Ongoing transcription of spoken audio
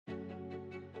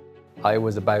I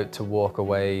was about to walk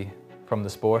away from the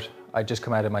sport. I'd just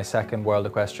come out of my second World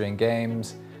Equestrian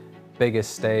Games,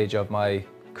 biggest stage of my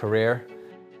career,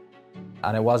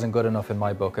 and it wasn't good enough in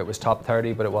my book. It was top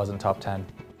 30, but it wasn't top 10.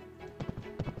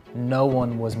 No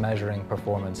one was measuring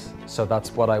performance, so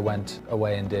that's what I went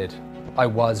away and did. I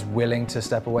was willing to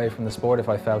step away from the sport if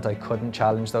I felt I couldn't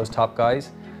challenge those top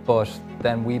guys, but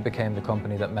then we became the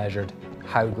company that measured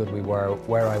how good we were,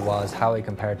 where I was, how I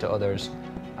compared to others,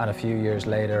 and a few years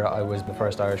later I was the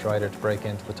first Irish rider to break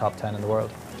into the top 10 in the world.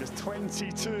 Just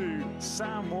 22,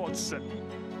 Sam Watson.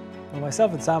 Well,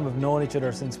 myself and Sam have known each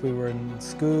other since we were in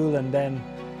school and then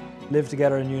lived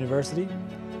together in university.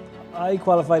 I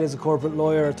qualified as a corporate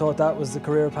lawyer, thought that was the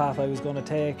career path I was going to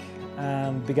take,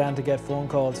 and began to get phone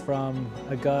calls from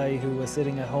a guy who was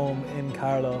sitting at home in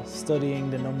Carlow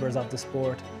studying the numbers of the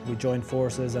sport. We joined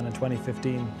forces, and in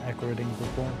 2015 Equirading was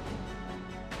born.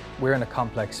 We're in a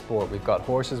complex sport. We've got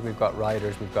horses, we've got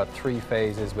riders, we've got 3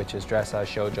 phases, which is dressage,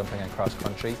 show jumping and cross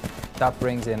country. That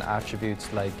brings in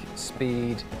attributes like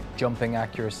speed, jumping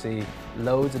accuracy,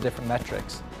 loads of different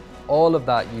metrics. All of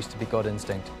that used to be gut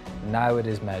instinct. Now it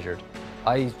is measured.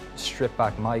 I stripped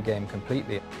back my game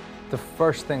completely. The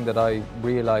first thing that I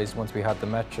realized once we had the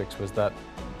metrics was that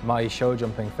my show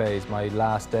jumping phase, my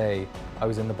last day, I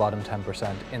was in the bottom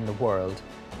 10% in the world.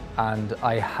 And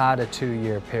I had a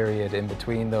 2-year period in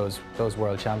between those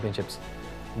world championships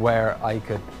where I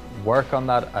could work on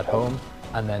that at home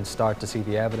and then start to see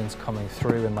the evidence coming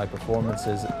through in my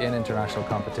performances in international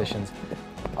competitions.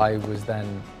 I was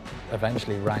then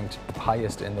eventually ranked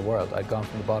highest in the world. I'd gone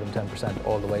from the bottom 10%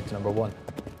 all the way to number 1.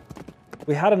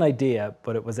 We had an idea,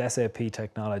 but it was SAP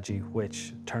technology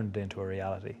which turned it into a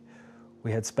reality.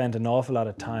 We had spent an awful lot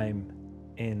of time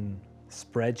in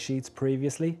spreadsheets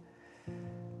previously,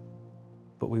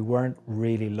 but we weren't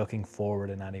really looking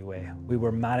forward in any way. We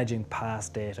were managing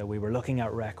past data, we were looking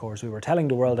at records, we were telling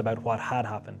the world about what had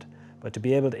happened, but to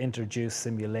be able to introduce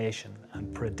simulation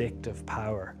and predictive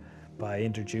power by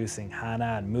introducing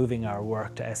HANA and moving our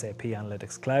work to SAP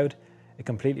Analytics Cloud, it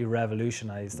completely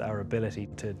revolutionized our ability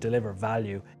to deliver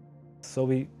value. So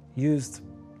we used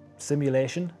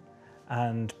simulation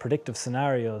and predictive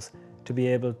scenarios to be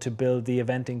able to build the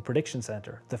Eventing Prediction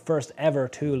Center, the first ever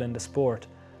tool in the sport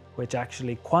which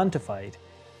actually quantified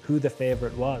who the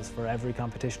favorite was for every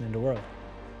competition in the world.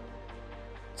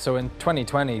 So in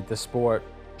 2020, the sport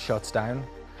shuts down.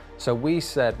 So we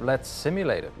said, let's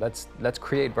simulate it. Let's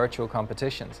create virtual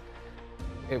competitions.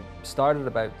 It started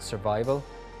about survival,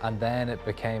 and then it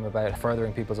became about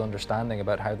furthering people's understanding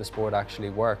about how the sport actually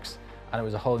works. And it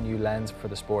was a whole new lens for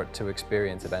the sport to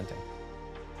experience eventing.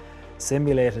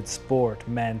 Simulated sport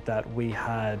meant that we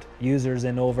had users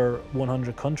in over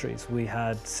 100 countries. We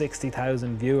had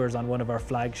 60,000 viewers on one of our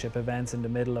flagship events in the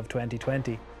middle of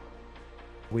 2020.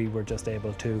 We were just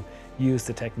able to use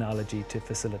the technology to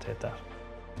facilitate that.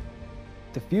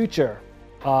 The future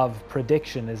of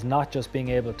prediction is not just being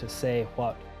able to say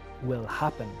what will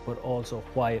happen, but also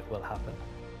why it will happen.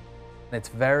 It's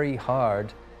very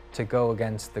hard to go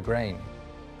against the grain,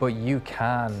 but you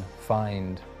can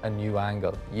find a new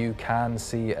angle. You can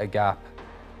see a gap,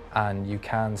 and you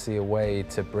can see a way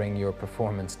to bring your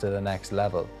performance to the next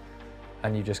level.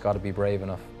 And you just got to be brave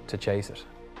enough to chase it.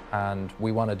 And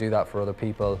we want to do that for other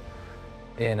people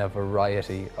in a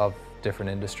variety of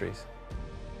different industries.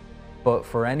 But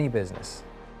for any business,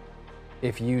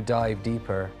 if you dive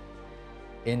deeper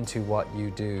into what you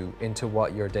do, into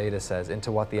what your data says,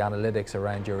 into what the analytics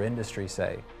around your industry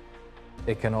say,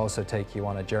 it can also take you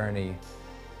on a journey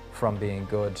from being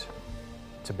good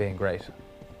to being great.